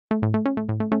Hello,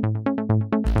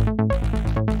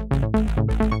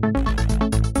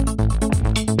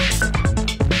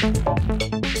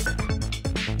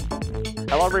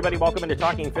 everybody. Welcome into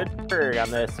Talking Fitchburg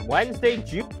on this Wednesday,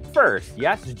 June 1st.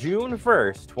 Yes, June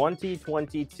 1st,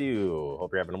 2022.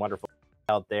 Hope you're having a wonderful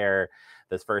day out there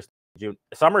this first June.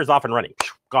 Summer is off and running.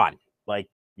 Gone.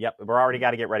 Yep, we're already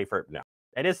got to get ready for it now.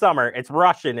 It is summer. It's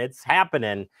rushing. It's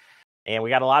happening. And we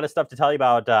got a lot of stuff to tell you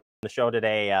about on the show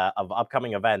today of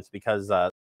upcoming events because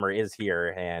summer is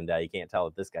here. And you can't tell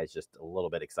if this guy's just a little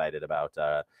bit excited about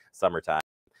summertime.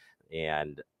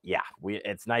 And yeah,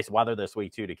 it's nice weather this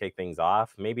week too to kick things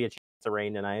off. Maybe a chance of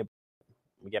rain tonight.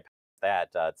 We get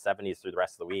past that 70s through the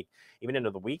rest of the week. Even into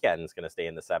the weekend, it's going to stay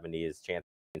in the 70s. Chance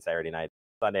of Saturday night,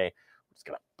 Sunday. I'm just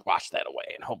going to wash that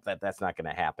away and hope that that's not going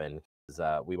to happen.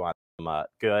 Because we want some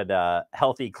good,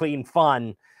 healthy, clean,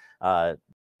 fun,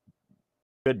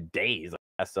 good days, I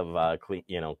guess, of clean,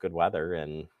 good weather,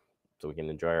 and so we can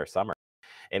enjoy our summer.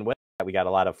 And with that, we got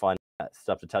a lot of fun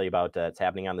stuff to tell you about. It's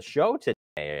happening on the show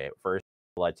today. First,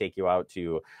 I'll take you out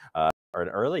to an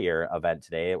earlier event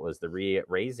today. It was the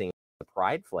raising the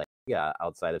pride flag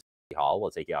outside of City Hall. We'll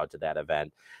take you out to that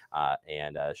event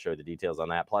and show the details on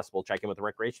that. Plus, we'll check in with the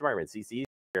Recreation Department. CC's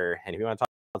here, and if you want to talk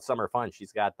about summer fun,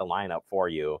 she's got the lineup for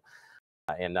you.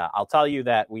 And I'll tell you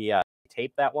that we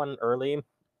taped that one early.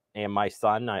 And my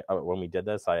son, when we did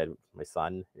this, I had my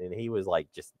son, and he was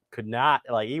like, just could not,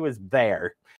 he was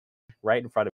there right in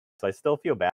front of me. So I still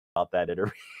feel bad about that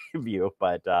interview,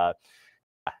 but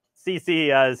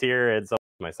CC is here, and so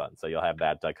is my son. So you'll have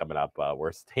that coming up.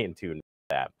 We're staying tuned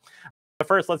for that. But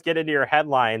first, let's get into your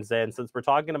headlines. And since we're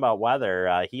talking about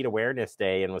weather, Heat Awareness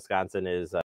Day in Wisconsin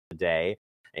is today.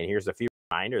 And here's a few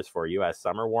reminders for you. As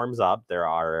summer warms up, there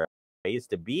are ways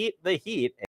to beat the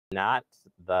heat and not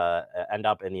end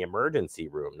up in the emergency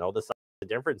room. Know the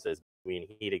differences between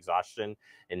heat exhaustion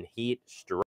and heat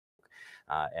stroke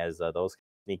as those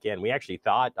sneak in. We actually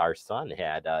thought our son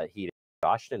had heat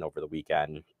exhaustion over the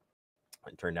weekend.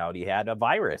 It turned out he had a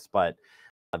virus, but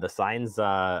the signs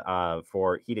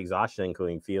for heat exhaustion,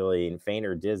 including feeling faint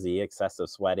or dizzy, excessive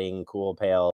sweating, cool,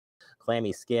 pale,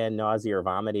 clammy skin, nausea or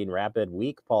vomiting, rapid,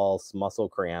 weak pulse, muscle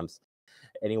cramps.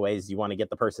 Anyways, you want to get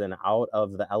the person out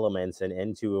of the elements and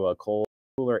into a cooler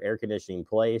air conditioning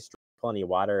place, drink plenty of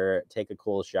water, take a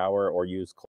cool shower, or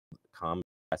use cold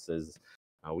compresses.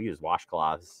 We use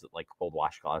washcloths, like cold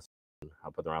washcloths.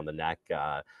 I'll put them around the neck,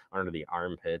 under the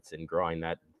armpits and groin.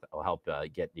 That will help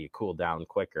get you cool down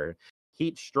quicker.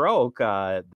 Heat stroke,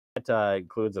 that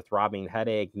includes a throbbing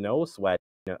headache, no sweat,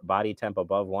 body temp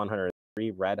above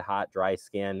 103, red hot, dry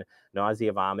skin,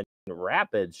 nausea, vomiting,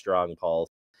 rapid, strong pulse.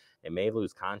 It may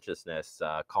lose consciousness.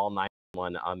 Call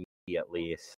 911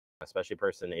 immediately, especially if a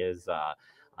person is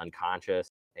unconscious,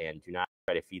 and do not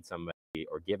try to feed somebody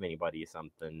or give anybody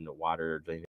something, water or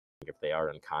drink if they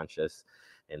are unconscious.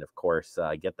 And of course,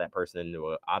 get that person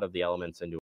out of the elements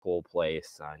into a cool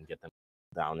place and get them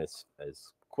down as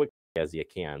quickly as you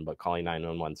can. But calling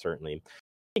 911 certainly.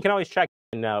 You can always check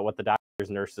in with the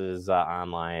doctors, nurses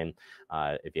online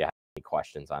if you have any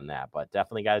questions on that, but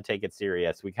definitely got to take it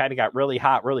serious. We kind of got really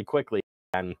hot really quickly,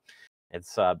 and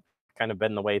it's kind of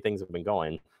been the way things have been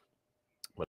going.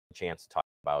 With a chance to talk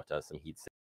about some heat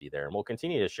safety there, and we'll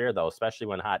continue to share those, especially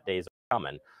when hot days are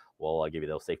coming. We'll give you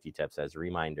those safety tips as a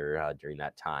reminder during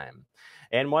that time.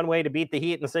 And one way to beat the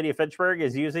heat in the city of Fitchburg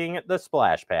is using the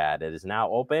splash pad. It is now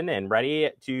open and ready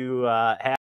to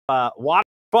have water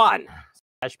fun.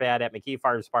 Splash pad at McKee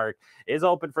Farms Park is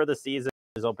open for the season.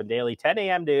 It is open daily 10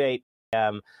 a.m. to 8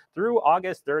 p.m. through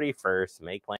August 31st.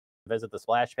 Make plans to visit the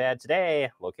splash pad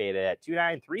today, located at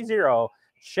 2930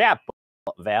 Chapel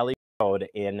Valley Road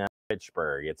in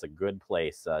Fitchburg. It's a good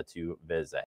place to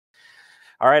visit.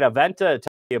 All right, event to tell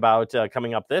you about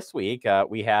coming up this week.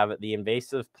 We have the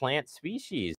invasive plant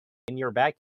species in your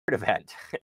backyard event.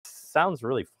 It sounds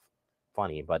really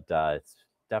funny, but it's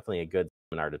definitely a good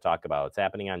seminar to talk about. It's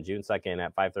happening on June 2nd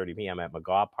at 5:30 p.m. at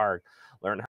McGaw Park.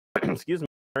 Learn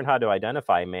how to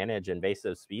identify and manage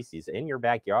invasive species in your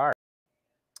backyard.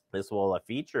 This will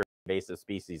feature invasive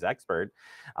species expert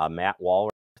Matt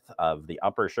Walworth of the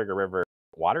Upper Sugar River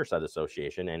Watershed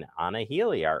Association, and Anna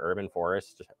Healy, our urban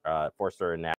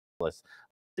forester and naturalist.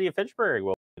 City of Fitchburg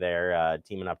will be there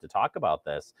teaming up to talk about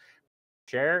this.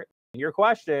 Share your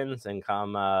questions and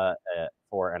come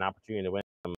for an opportunity to win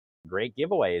some great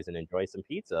giveaways and enjoy some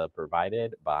pizza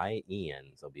provided by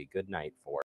Ian's. It'll be a good night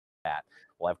for that.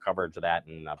 We'll have coverage of that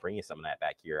and bring you some of that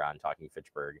back here on Talking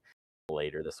Fitchburg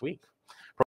later this week.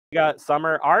 We got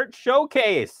Summer Art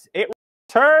Showcase. It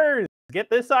returns. Get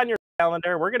this on your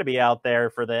calendar. We're going to be out there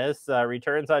for this.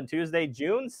 Returns on Tuesday,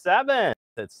 June 7th.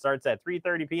 It starts at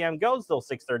 3:30 p.m., goes till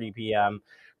 6:30 p.m.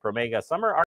 Promega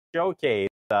Summer Art Showcase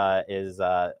is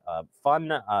a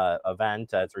fun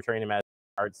event. It's returning to the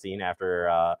art scene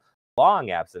after long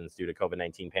absence due to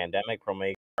COVID-19 pandemic.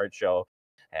 Promega Art Show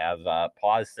have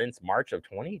paused since March of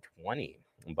 2020,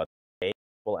 but the day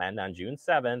will end on June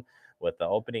 7th with the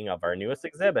opening of our newest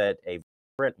exhibit, a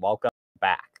vibrant welcome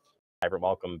back. Vibrant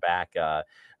welcome back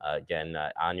again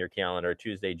on your calendar,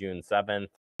 Tuesday, June 7th,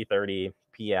 3:30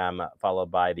 p.m.,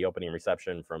 followed by the opening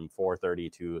reception from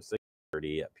 4:30 to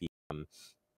 6:30 p.m.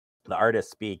 The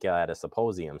artists speak at a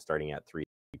symposium starting at 3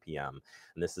 p.m.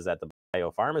 And this is at the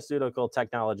Biopharmaceutical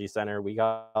Technology Center. We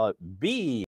call it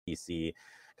BTC.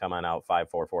 Come on out,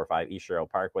 5445 East Shore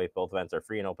Parkway. Both events are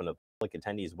free and open to public.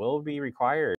 Attendees will be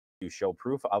required to show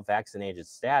proof of vaccination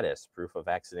status. Proof of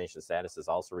vaccination status is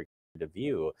also required to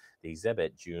view the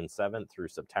exhibit June 7th through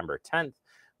September 10th.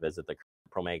 Visit the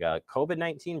Promega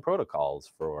COVID-19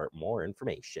 protocols for more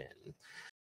information.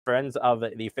 Friends of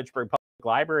the Fitchburg Public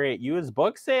Library used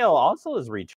book sale also is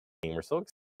returning. We're so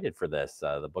excited for this.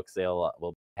 The book sale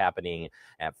will be happening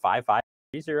at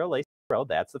 5530 Lacey Road.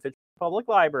 That's the Fitchburg Public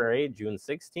Library, June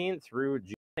 16th through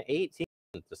June 18th.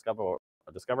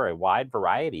 Discover a wide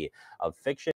variety of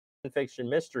fiction, nonfiction,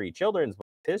 mystery, children's books,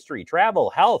 history, travel,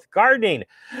 health, gardening,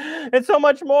 and so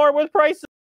much more with prices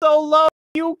so low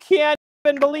you can't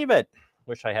even believe it.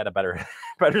 Wish I had a better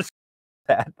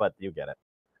that, but you get it.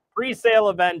 Pre-sale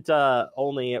event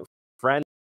only. Friends,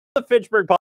 the Fitchburg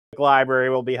Public Library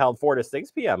will be held 4 to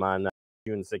 6 p.m. on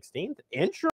June 16th.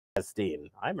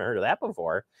 Interesting. I haven't heard of that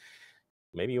before.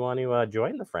 Maybe you want to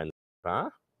join the friends,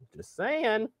 huh? Just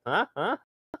saying, huh?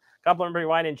 Complimentary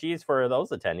wine and cheese for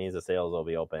those attendees. The sales will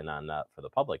be open on for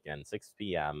the public and 6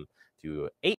 p.m. to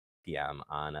 8 p.m.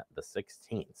 on the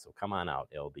 16th. So come on out.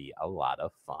 It'll be a lot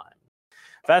of fun.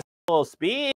 Festival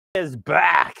Speed is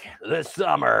back this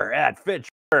summer at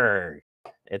Fitchburg.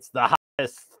 It's the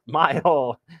hottest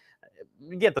mile.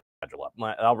 Get the schedule up.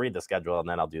 I'll read the schedule and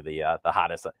then I'll do the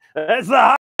hottest. It's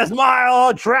the hottest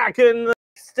mile track in the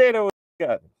state of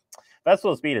Wisconsin.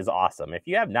 Festival Speed is awesome. If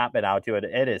you have not been out to it,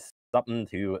 it is something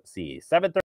to see.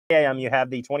 7:30 a.m. you have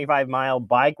the 25-mile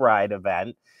bike ride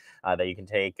event that you can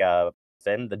take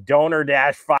in. The Donor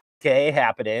Dash 5K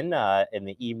happening in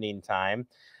the evening time.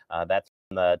 That's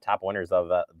the top winners of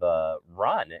the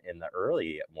run in the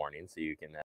early morning, so you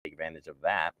can take advantage of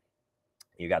that.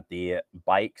 You got the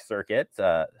bike circuit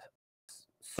that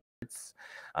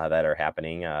are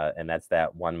happening, and that's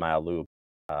that 1 mile loop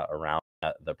around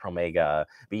the Promega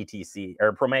BTC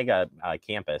or Promega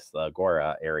campus, the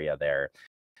Agora area there.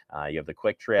 You have the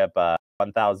Quick Trip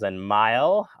 1,000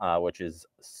 mile, which is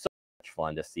so much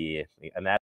fun to see, and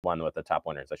that's one with the top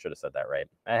winners. I should have said that right.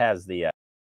 It has the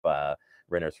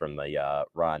runners from the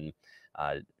run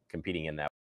competing in that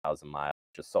 1,000 mile,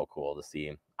 which is so cool to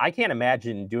see. I can't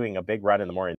imagine doing a big run in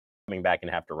the morning, coming back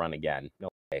and have to run again. No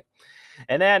way.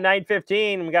 And then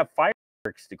 9:15, we got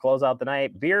fireworks to close out the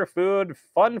night. Beer, food,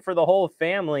 fun for the whole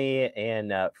family,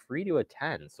 and free to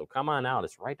attend. So come on out.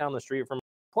 It's right down the street from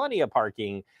plenty of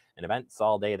parking and events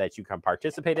all day that you can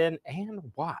participate in and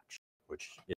watch,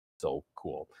 which is so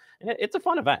cool. And it's a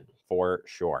fun event for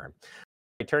sure.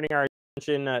 Turning our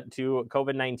attention to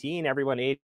COVID-19, everyone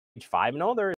age 5 and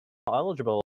older is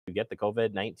eligible to get the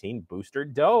COVID-19 booster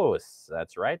dose.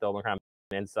 That's right. The Omicron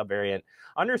and subvariant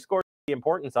underscores the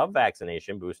importance of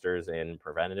vaccination boosters and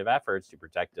preventative efforts to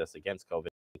protect us against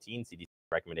COVID-19. CDC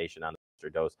recommendation on the booster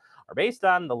dose are based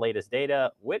on the latest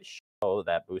data, which show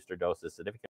that booster doses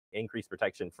significantly increase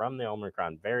protection from the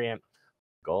Omicron variant.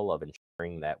 Goal of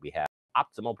ensuring that we have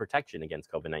optimal protection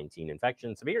against COVID-19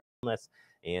 infection, severe illness,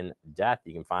 and death.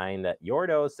 You can find your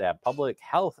dose at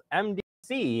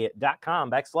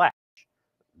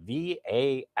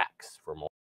publichealthmdc.com/VAX for more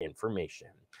information.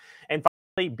 And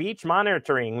finally, beach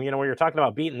monitoring. You know, we were talking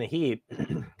about beating the heat.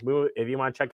 If you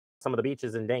want to check some of the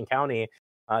beaches in Dane County,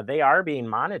 they are being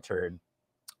monitored.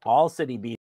 All city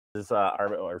beaches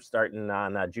are starting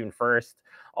on June 1st.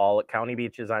 All county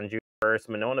beaches on June 1st.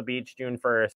 Monona Beach, June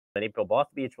 1st. And April Bluff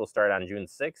Beach will start on June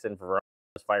 6th. And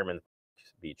Verona's Fireman's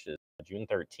Beach is June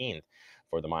 13th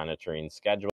for the monitoring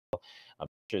schedule.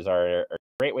 Beaches are a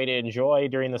great way to enjoy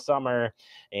during the summer.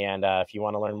 And if you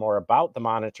want to learn more about the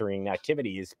monitoring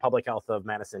activities, Public Health of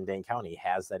Madison-Dane County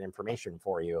has that information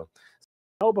for you. So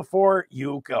know before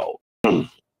you go.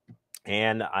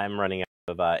 And I'm running out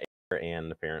of air,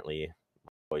 and apparently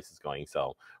my voice is going.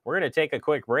 So we're going to take a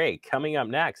quick break. Coming up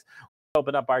next, we'll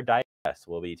open up our digest.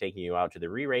 We'll be taking you out to the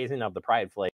re-raising of the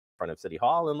Pride flag in front of City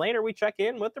Hall. And later we check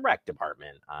in with the rec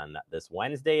department on this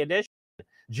Wednesday edition,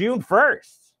 June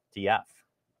 1st. TF.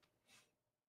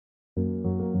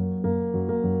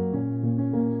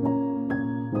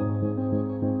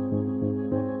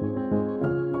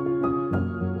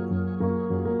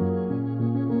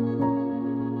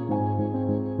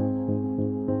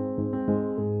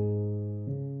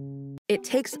 It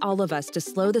takes all of us to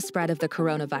slow the spread of the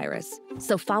coronavirus,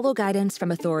 so follow guidance from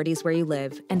authorities where you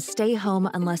live and stay home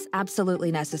unless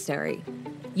absolutely necessary.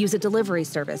 Use a delivery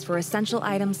service for essential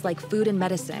items like food and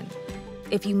medicine.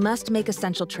 If you must make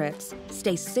essential trips,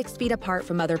 stay 6 feet apart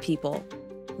from other people.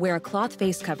 Wear a cloth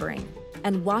face covering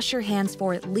and wash your hands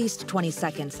for at least 20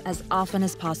 seconds as often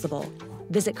as possible.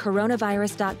 Visit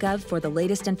coronavirus.gov for the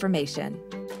latest information.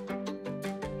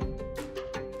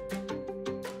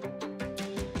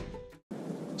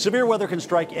 Severe weather can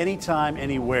strike anytime,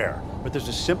 anywhere, but there's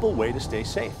a simple way to stay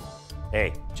safe.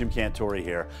 Hey, Jim Cantore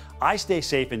here. I stay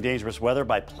safe in dangerous weather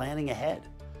by planning ahead.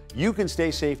 You can stay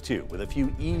safe too with a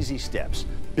few easy steps.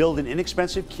 Build an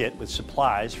inexpensive kit with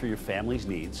supplies for your family's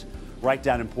needs. Write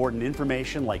down important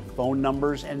information like phone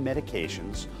numbers and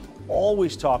medications.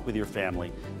 Always talk with your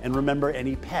family and remember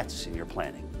any pets in your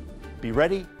planning. Be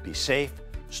ready, be safe.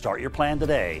 Start your plan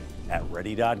today at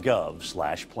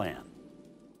ready.gov/plan.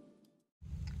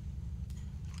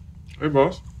 Hey,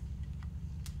 boss.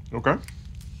 Okay.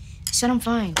 Said I'm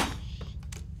fine.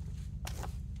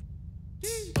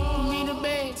 Me to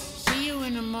bed, see you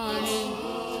in the morning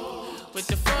with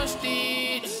the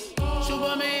frosted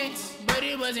Superman, but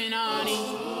it wasn't on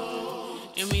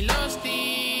it, and we lost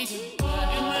it. In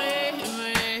my head, in my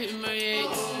head, in my head.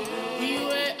 We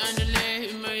were underlay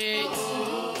in my head.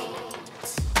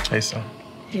 Hey, son.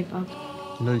 Hey, Bob.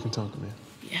 You know you can talk to me.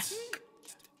 Yeah.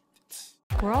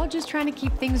 We're all just trying to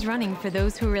keep things running for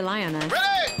those who rely on us.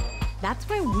 Ready! That's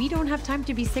why we don't have time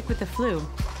to be sick with the flu.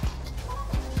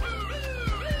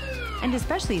 And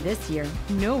especially this year,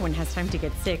 no one has time to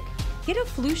get sick. Get a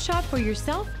flu shot for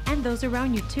yourself and those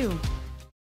around you too.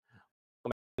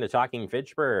 Welcome to Talking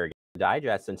Fitchburg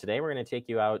Digest, and today we're going to take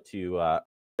you out to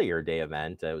earlier day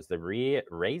event. It was the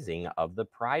re-raising of the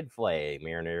Pride flag.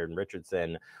 Mayor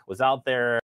Richardson was out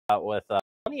there with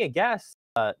plenty of guests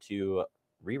to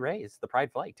re-raise the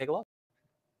Pride flag. Take a look.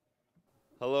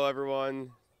 Hello,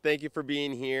 everyone. Thank you for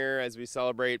being here as we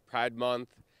celebrate Pride Month.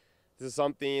 This is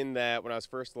something that when I was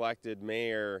first elected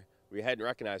mayor, we hadn't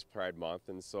recognized Pride Month,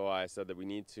 and so I said that we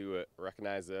need to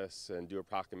recognize this and do a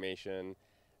proclamation.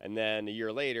 And then a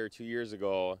year later, 2 years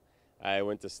ago, I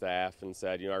went to staff and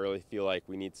said, I really feel like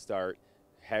we need to start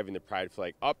having the Pride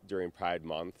flag up during Pride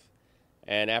Month.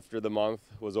 And after the month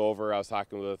was over, I was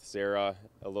talking with Sarah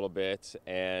a little bit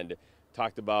and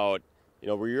talked about, we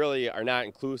really are not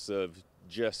inclusive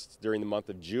just during the month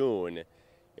of June.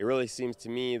 It really seems to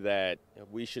me that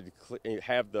we should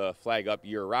have the flag up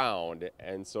year-round,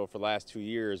 and so for the last 2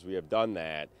 years we have done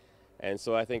that. And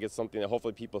so I think it's something that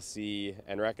hopefully people see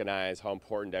and recognize how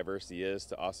important diversity is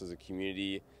to us as a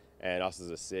community and us as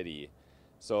a city.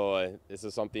 So this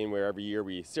is something where every year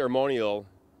we ceremonial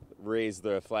raise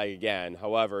the flag again.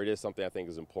 However, it is something I think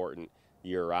is important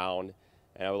year-round.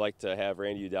 And I would like to have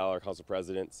Randy Udell, our council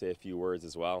president, say a few words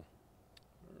as well.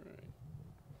 All right.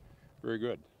 Very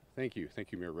good. Thank you.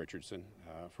 Thank you, Mayor Richardson,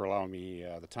 for allowing me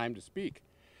the time to speak.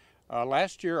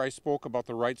 Last year, I spoke about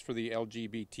the rights for the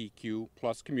LGBTQ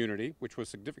plus community, which was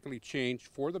significantly changed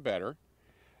for the better,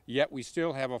 yet we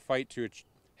still have to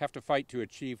fight to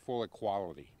achieve full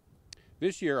equality.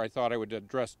 This year, I thought I would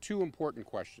address two important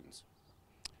questions.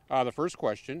 The first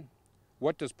question,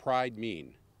 what does pride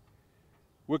mean?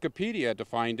 Wikipedia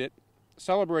defined it.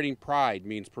 Celebrating pride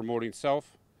means promoting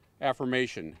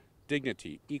self-affirmation,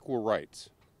 dignity, equal rights.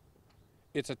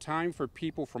 It's a time for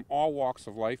people from all walks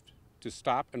of life to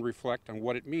stop and reflect on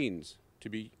what it means to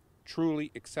be truly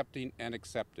accepting and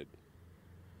accepted.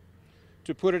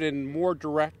 To put it in more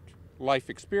direct life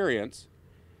experience,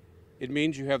 it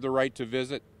means you have the right to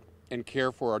visit and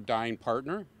care for a dying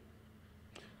partner,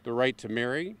 the right to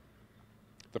marry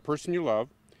the person you love,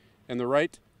 and the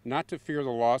right not to fear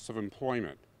the loss of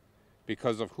employment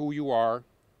because of who you are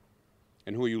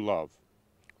and who you love,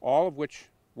 all of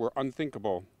which were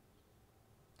unthinkable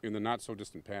in the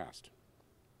not-so-distant past.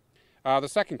 The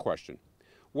second question,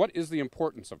 what is the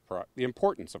importance of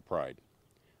pride?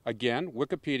 Again,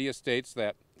 Wikipedia states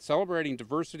that celebrating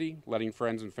diversity, letting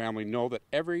friends and family know that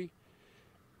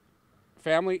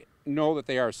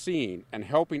they are seen, and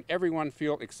helping everyone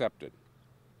feel accepted.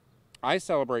 I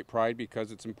celebrate Pride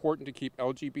because it's important to keep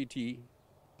LGBT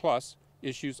plus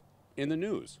issues in the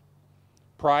news.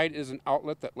 Pride is an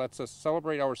outlet that lets us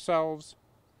celebrate ourselves,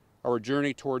 our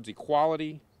journey towards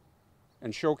equality,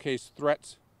 and showcase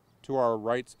threats to our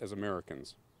rights as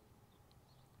Americans.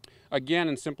 Again,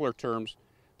 in simpler terms,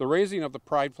 the raising of the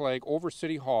Pride flag over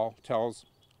City Hall tells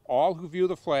all who view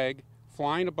the flag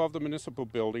flying above the municipal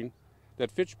building that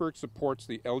Fitchburg supports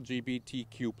the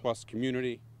LGBTQ plus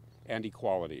community and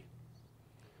equality.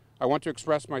 I want to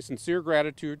express my sincere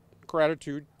gratitude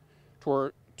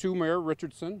to Mayor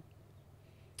Richardson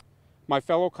my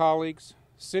fellow colleagues,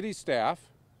 city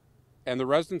staff, and the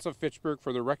residents of Fitchburg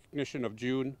for the recognition of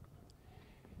June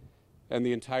and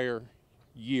the entire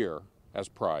year as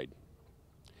Pride.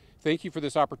 Thank you for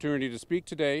this opportunity to speak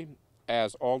today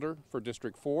as Alder for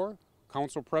District 4,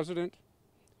 Council President,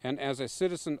 and as a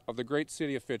citizen of the great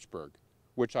city of Fitchburg,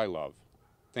 which I love.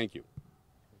 Thank you.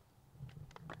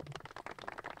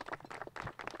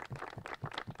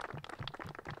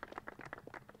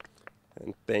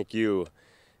 And thank you.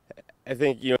 I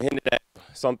think you hinted at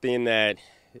something that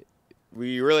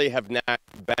we really have not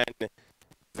been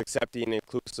accepting and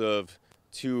inclusive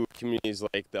to communities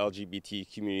like the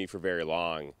LGBT community for very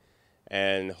long.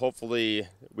 And hopefully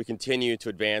we continue to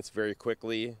advance very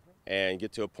quickly and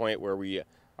get to a point where we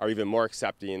are even more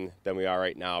accepting than we are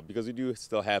right now, because we do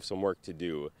still have some work to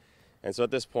do. And so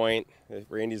at this point,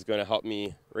 Randy's going to help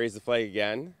me raise the flag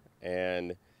again,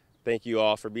 and thank you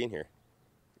all for being here.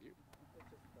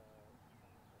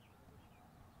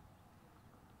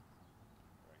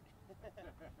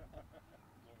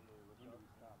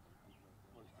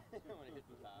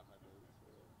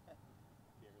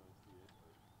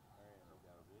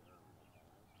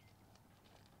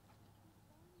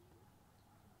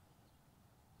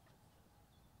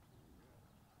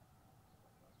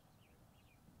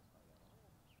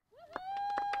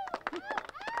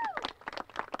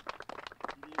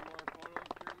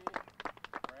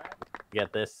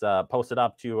 Get this posted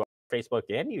up to Facebook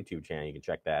and YouTube channel. You can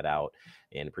check that out,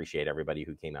 and appreciate everybody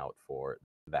who came out for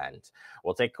the event.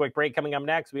 We'll take a quick break. Coming up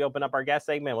next, we open up our guest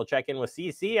segment. We'll check in with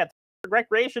CC at the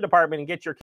Recreation Department and get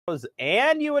your kiddos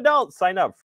and you adults sign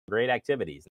up for great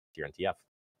activities here on TF.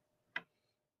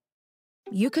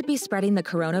 You could be spreading the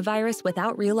coronavirus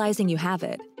without realizing you have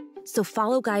it. So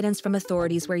follow guidance from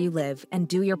authorities where you live and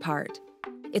do your part.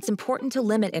 It's important to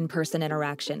limit in-person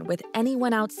interaction with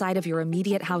anyone outside of your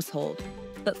immediate household,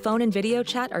 but phone and video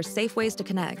chat are safe ways to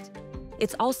connect.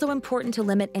 It's also important to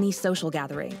limit any social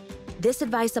gathering. This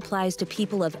advice applies to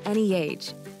people of any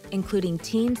age, including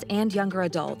teens and younger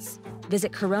adults.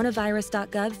 Visit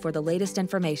coronavirus.gov for the latest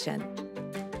information.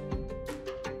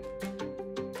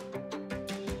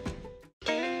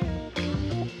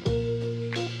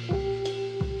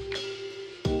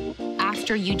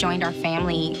 After you joined our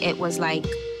family, it was like,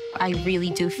 I really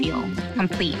do feel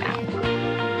complete now.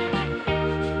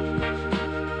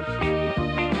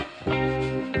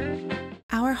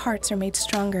 Our hearts are made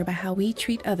stronger by how we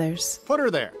treat others. Put her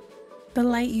there. The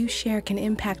light you share can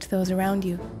impact those around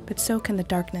you, but so can the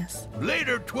darkness.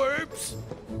 Later, twerps.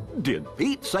 Did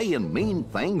Pete saying mean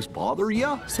things bother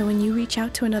you? So when you reach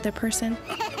out to another person,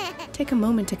 take a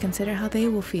moment to consider how they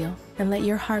will feel and let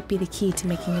your heart be the key to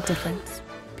making a difference.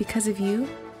 Because of you,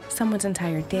 someone's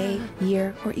entire day,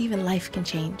 year, or even life can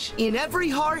change. In every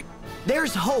heart,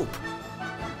 there's hope.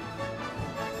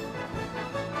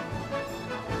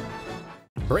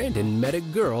 Brandon met a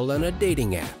girl on a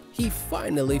dating app. He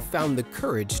finally found the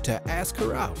courage to ask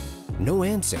her out. No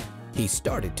answer. He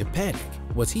started to panic.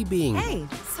 Was he being... Hey,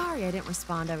 sorry I didn't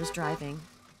respond. I was driving.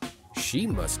 She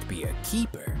must be a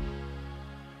keeper.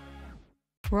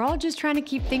 We're all just trying to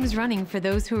keep things running for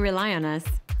those who rely on us.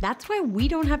 That's why we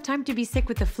don't have time to be sick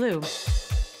with the flu.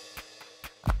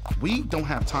 We don't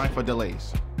have time for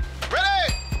delays.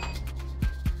 Ready!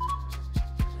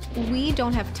 We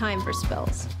don't have time for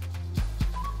spills.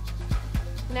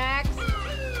 Next.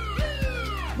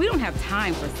 We don't have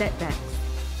time for setbacks.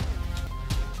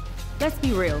 Let's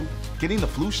be real. Getting the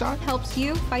flu shot helps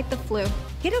you fight the flu.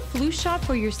 Get a flu shot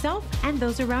for yourself and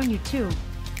those around you too.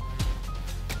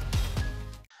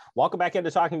 Welcome back into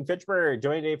Talking Fitchburg.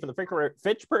 Joining today for the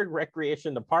Fitchburg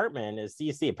Recreation Department is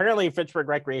CC. Apparently, Fitchburg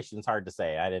Recreation is hard to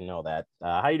say. I didn't know that.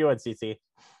 How you doing, CC?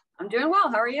 I'm doing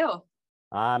well. How are you?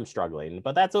 I'm struggling,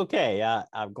 but that's okay.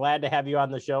 I'm glad to have you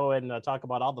on the show and talk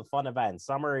about all the fun events.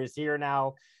 Summer is here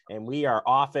now, and we are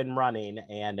off and running.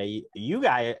 And you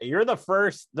guys, you're the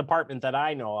first department that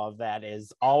I know of that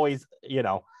is always,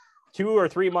 2 or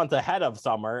 3 months ahead of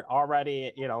summer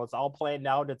already. It's all planned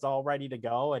out. It's all ready to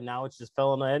go. And now it's just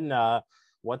filling in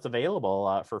what's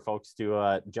available for folks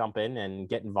to jump in and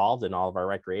get involved in all of our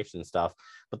recreation stuff.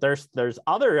 But there's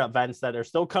other events that are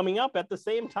still coming up at the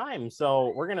same time.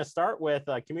 So we're going to start with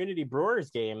a community brewers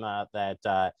game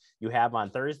that you have on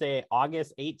Thursday,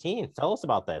 August 18th. Tell us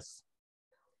about this.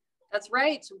 That's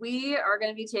right. We are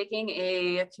going to be taking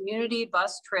a community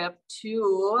bus trip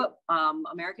to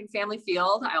American Family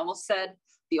Field. I almost said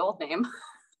the old name.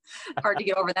 Hard to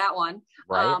get over that one.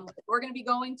 Right. We're going to be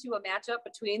going to a matchup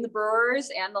between the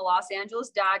Brewers and the Los Angeles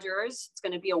Dodgers. It's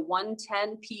going to be a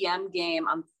 1:10 p.m. game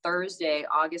on Thursday,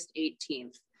 August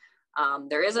 18th.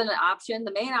 There is an option.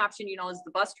 The main option, is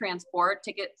the bus transport,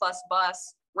 ticket plus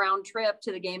bus. round trip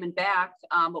to the game and back.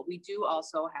 But we do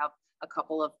also have a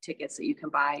couple of tickets that you can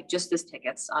buy just as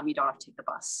tickets. You don't have to take the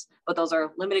bus, but those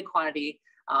are limited quantity.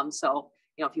 So,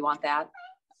 if you want that,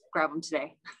 grab them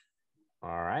today.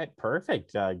 All right,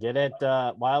 perfect. Get it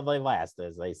while they last,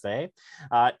 as they say.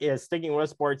 Sticking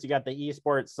with sports, you got the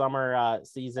esports summer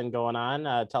season going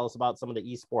on. Tell us about some of the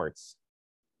esports.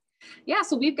 Yeah,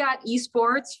 so we've got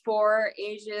esports for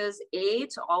ages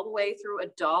 8 all the way through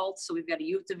adults. So we've got a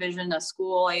youth division, a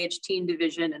school age teen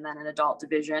division, and then an adult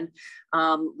division.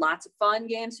 Lots of fun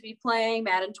games to be playing.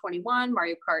 Madden 21,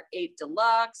 Mario Kart 8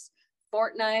 Deluxe,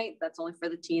 Fortnite, that's only for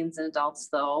the teens and adults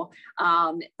though.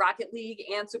 Rocket League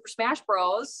and Super Smash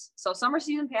Bros. So summer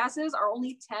season passes are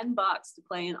only $10 to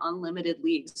play in unlimited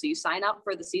leagues. So you sign up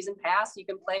for the season pass, you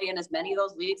can play in as many of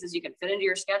those leagues as you can fit into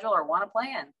your schedule or want to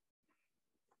play in.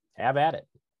 Have at it.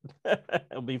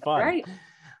 It'll be fun.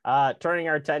 Right. Turning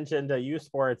our attention to youth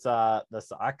sports, the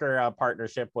soccer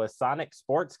partnership with Sonic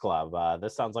Sports Club.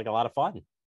 This sounds like a lot of fun.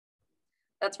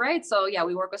 That's right. So yeah,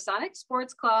 we work with Sonic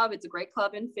Sports Club. It's a great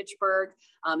club in Fitchburg,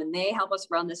 and they help us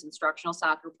run this instructional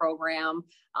soccer program.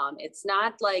 It's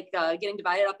not like getting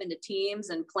divided up into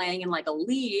teams and playing in like a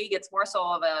league. It's more so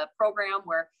of a program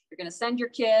where you're going to send your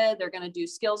kid, they're going to do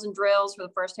skills and drills for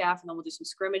the first half, and then we'll do some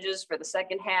scrimmages for the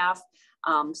second half.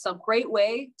 Some great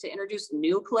way to introduce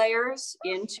new players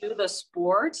into the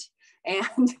sport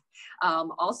and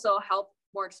also help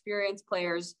more experienced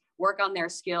players work on their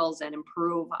skills and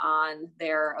improve on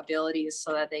their abilities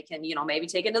so that they can, maybe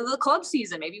take it into the club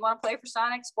season. Maybe you want to play for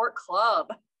Sonic Sport Club.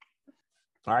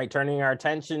 All right, turning our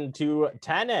attention to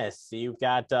tennis. You've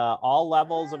got all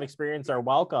levels of experience are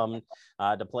welcome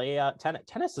to play tennis.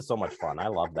 Tennis is so much fun. I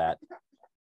love that.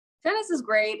 Tennis is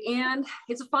great, and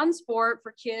it's a fun sport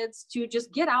for kids to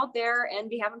just get out there and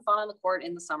be having fun on the court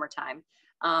in the summertime.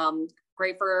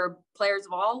 Great for players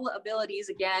of all abilities.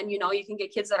 Again, you can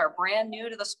get kids that are brand new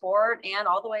to the sport and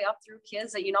all the way up through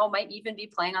kids that, might even be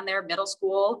playing on their middle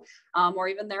school or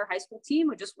even their high school team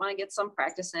who just want to get some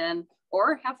practice in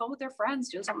or have fun with their friends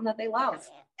doing something that they love.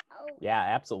 Yeah,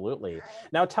 absolutely.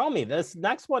 Now tell me, this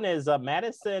next one is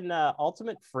Madison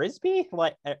Ultimate Frisbee.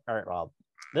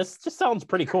 This just sounds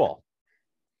pretty cool.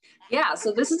 Yeah,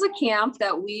 so this is a camp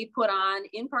that we put on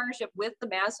in partnership with the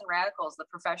Madison Radicals, the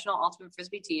professional ultimate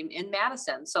Frisbee team in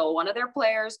Madison. So one of their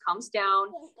players comes down,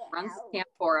 runs the camp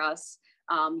for us,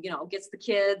 gets the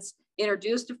kids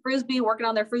introduced to Frisbee, working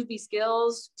on their Frisbee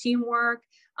skills, teamwork.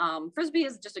 Frisbee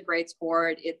is just a great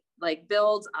sport. It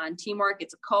builds on teamwork.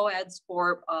 It's a co-ed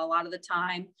sport a lot of the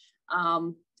time.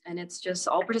 And it's just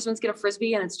all participants get a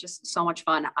Frisbee and it's just so much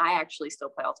fun. I actually still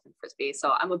play ultimate Frisbee,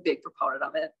 so I'm a big proponent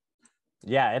of it.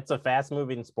 Yeah, it's a fast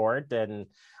moving sport. And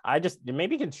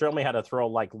maybe you can show me how to throw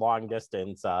long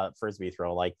distance Frisbee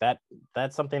throw like that.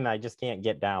 That's something that I just can't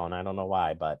get down. I don't know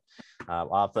why, but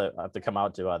I'll have to come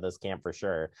out to this camp for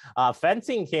sure.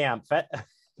 Fencing camp.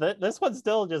 This one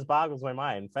still just boggles my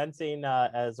mind. Fencing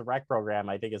as a rec program,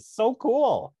 I think is so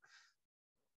cool.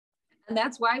 And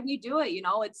that's why we do it.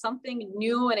 It's something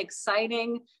new and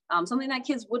exciting, something that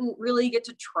kids wouldn't really get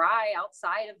to try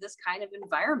outside of this kind of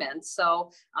environment. So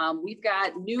we've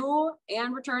got new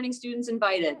and returning students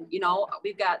invited.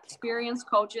 We've got experienced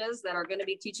coaches that are going to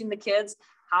be teaching the kids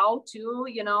how to,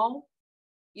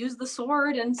 use the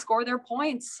sword and score their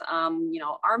points.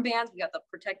 Armbands, we got the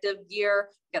protective gear,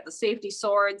 we got the safety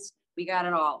swords, we got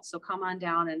it all. So come on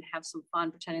down and have some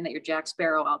fun pretending that you're Jack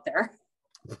Sparrow out there.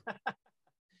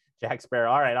 Jack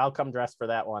Sparrow. All right, I'll come dressed for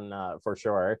that one for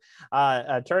sure.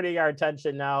 Turning our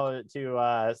attention now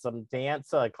to some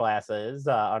dance classes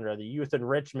under the youth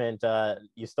enrichment.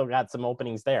 You still got some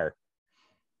openings there.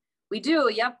 We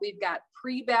do. Yep. We've got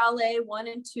pre-ballet 1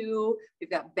 and 2. We've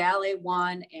got ballet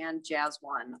 1 and jazz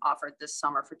 1 offered this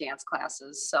summer for dance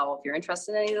classes. So if you're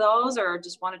interested in any of those or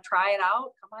just want to try it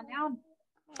out, come on down.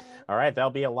 All right, that'll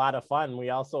be a lot of fun.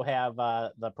 We also have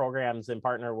the programs in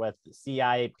partner with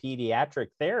CI Pediatric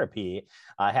Therapy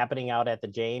happening out at the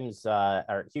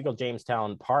Hugo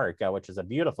Jamestown Park, which is a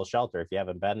beautiful shelter if you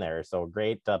haven't been there. So a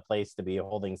great place to be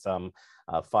holding some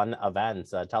fun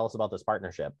events. Tell us about this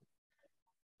partnership.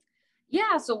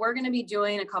 Yeah, so we're going to be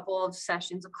doing a couple of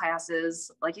sessions of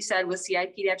classes, like you said, with CI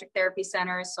Pediatric Therapy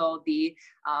Center. So the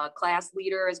class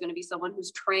leader is going to be someone who's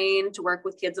trained to work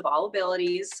with kids of all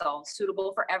abilities, so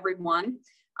suitable for everyone.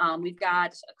 We've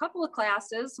got a couple of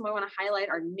classes. So I want to highlight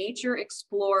our Nature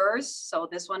Explorers. So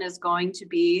this one is going to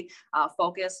be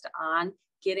focused on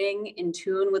getting in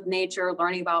tune with nature,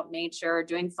 learning about nature,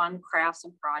 doing fun crafts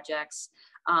and projects.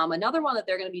 Another one that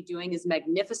they're going to be doing is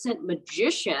Magnificent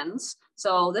Magicians.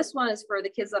 So this one is for the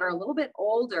kids that are a little bit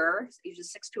older,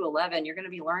 ages 6 to 11. You're going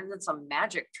to be learning some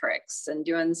magic tricks and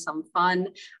doing some fun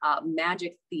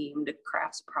magic themed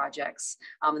crafts projects.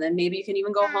 And then maybe you can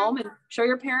even go home and show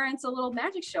your parents a little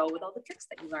magic show with all the tricks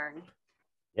that you learn.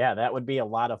 Yeah, that would be a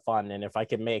lot of fun. And if I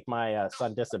could make my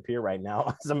son disappear right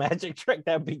now as a magic trick,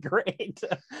 that'd be great.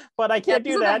 But I can't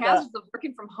do that. The hazards of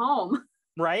working from home.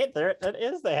 Right there, that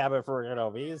is the habit for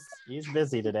he's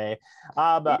busy today.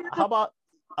 But how about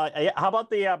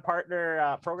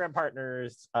the program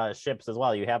partners ships as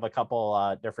well? You have a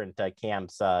couple different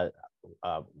camps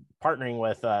partnering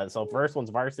with. So first one's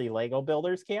Varsity Lego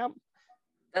Builders Camp.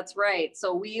 That's right.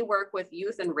 So we work with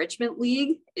Youth Enrichment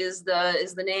League is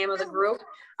the name of the group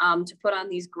to put on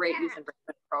these great youth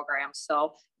enrichment programs.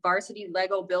 So Varsity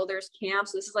Lego Builders Camp.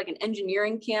 So this is like an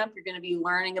engineering camp. You're going to be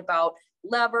learning about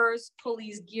levers,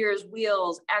 pulleys, gears,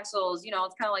 wheels, axles. It's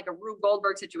kind of like a Rube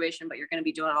Goldberg situation, but you're going to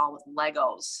be doing it all with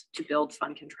Legos to build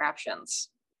fun contraptions.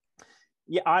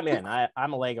 Yeah, I'm in.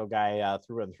 I'm a Lego guy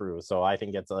through and through. So I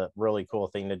think it's a really cool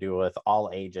thing to do with all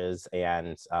ages.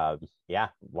 And yeah,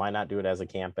 why not do it as a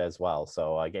camp as well?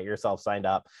 So get yourself signed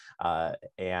up.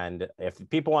 And if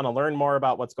people want to learn more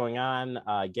about what's going on,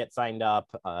 get signed up.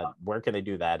 Where can they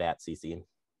do that at, CC?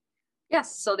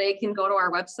 Yes, so they can go to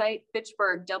our website,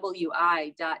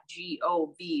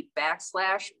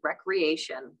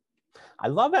 fitchburgwi.gov/recreation. I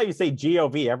love how you say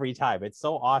GOV every time. It's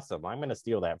so awesome. I'm going to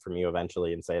steal that from you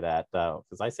eventually and say that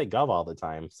because I say gov all the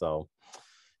time. So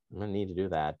I'm going to need to do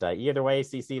that. Either way,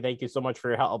 CC, thank you so much for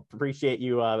your help. Appreciate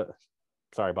you.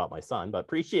 Sorry about my son, but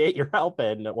appreciate your help.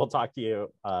 And we'll talk to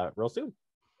you real soon.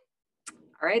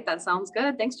 All right. That sounds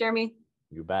good. Thanks, Jeremy.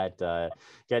 You bet.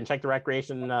 Again, check the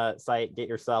recreation site, get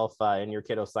yourself and your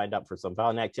kiddos signed up for some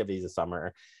fun activities this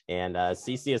summer. And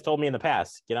CC has told me in the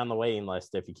past, get on the waiting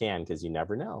list if you can, because you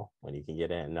never know when you can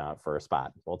get in for a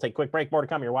spot. We'll take a quick break. More to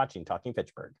come. You're watching Talking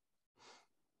Fitchburg.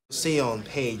 See on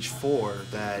page 4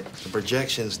 that the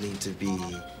projections need to be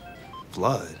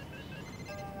flood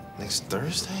next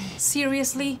Thursday.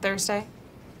 Seriously? Thursday?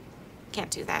 Can't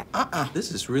do that.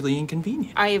 This is really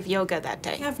inconvenient. I have yoga that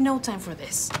day. I have no time for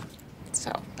this. So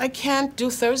I can't do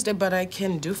Thursday, but I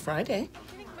can do Friday.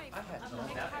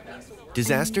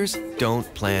 Disasters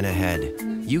don't plan ahead.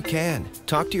 You can.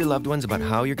 Talk to your loved ones about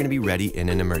how you're going to be ready in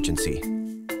an emergency.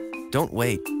 Don't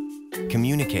wait.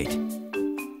 Communicate.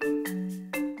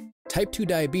 Type 2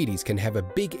 diabetes can have a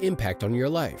big impact on your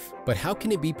life, but how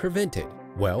can it be prevented?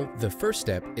 Well, the first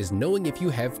step is knowing if you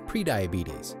have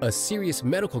prediabetes, a serious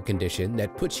medical condition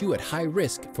that puts you at high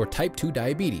risk for type 2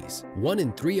 diabetes. 1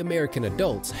 in 3 American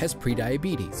adults has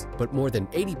prediabetes, but more than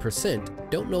 80%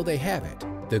 don't know they have it.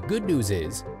 The good news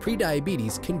is,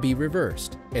 prediabetes can be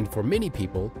reversed, and for many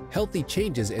people, healthy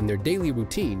changes in their daily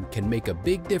routine can make a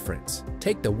big difference.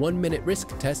 Take the 1-minute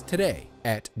risk test today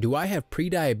at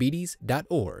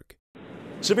doihavepreddiabetes.org.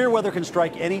 Severe weather can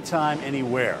strike anytime,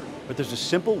 anywhere, but there's a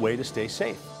simple way to stay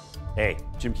safe. Hey,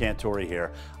 Jim Cantore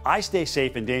here. I stay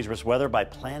safe in dangerous weather by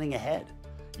planning ahead.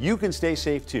 You can stay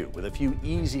safe too with a few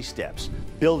easy steps.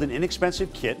 Build an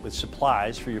inexpensive kit with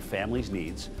supplies for your family's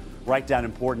needs. Write down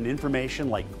important information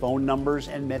like phone numbers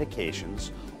and medications.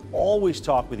 Always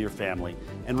talk with your family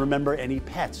and remember any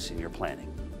pets in your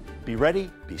planning. Be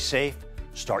ready, be safe.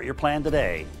 Start your plan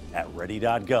today at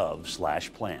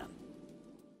ready.gov/plan.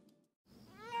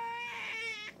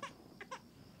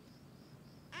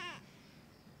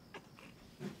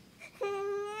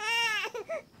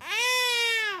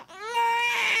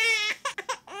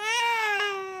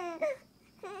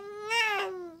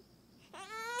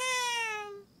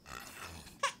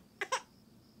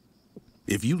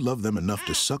 If you love them enough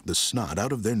to suck the snot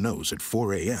out of their nose at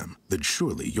 4 a.m., then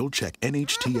surely you'll check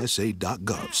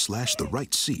nhtsa.gov/the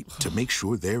right seat to make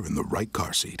sure they're in the right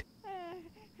car seat.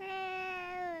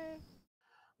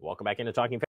 Welcome back into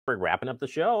Talking Fitchburg. Wrapping up the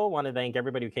show. I want to thank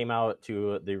everybody who came out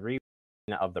to the reunion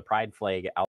of the Pride flag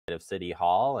outside of City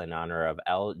Hall in honor of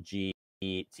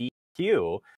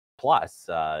LGBTQ plus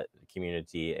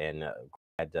community. And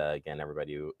again,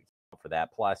 everybody who for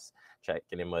that, plus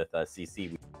checking in with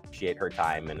CC. We appreciate her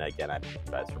time, and again, I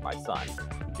apologize for my son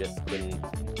who just couldn't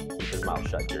keep his mouth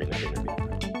shut during that interview.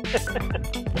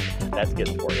 That's good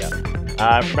for you.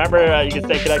 Remember, you can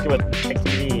stay connected with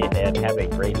XTV and have a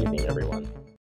great evening, everyone.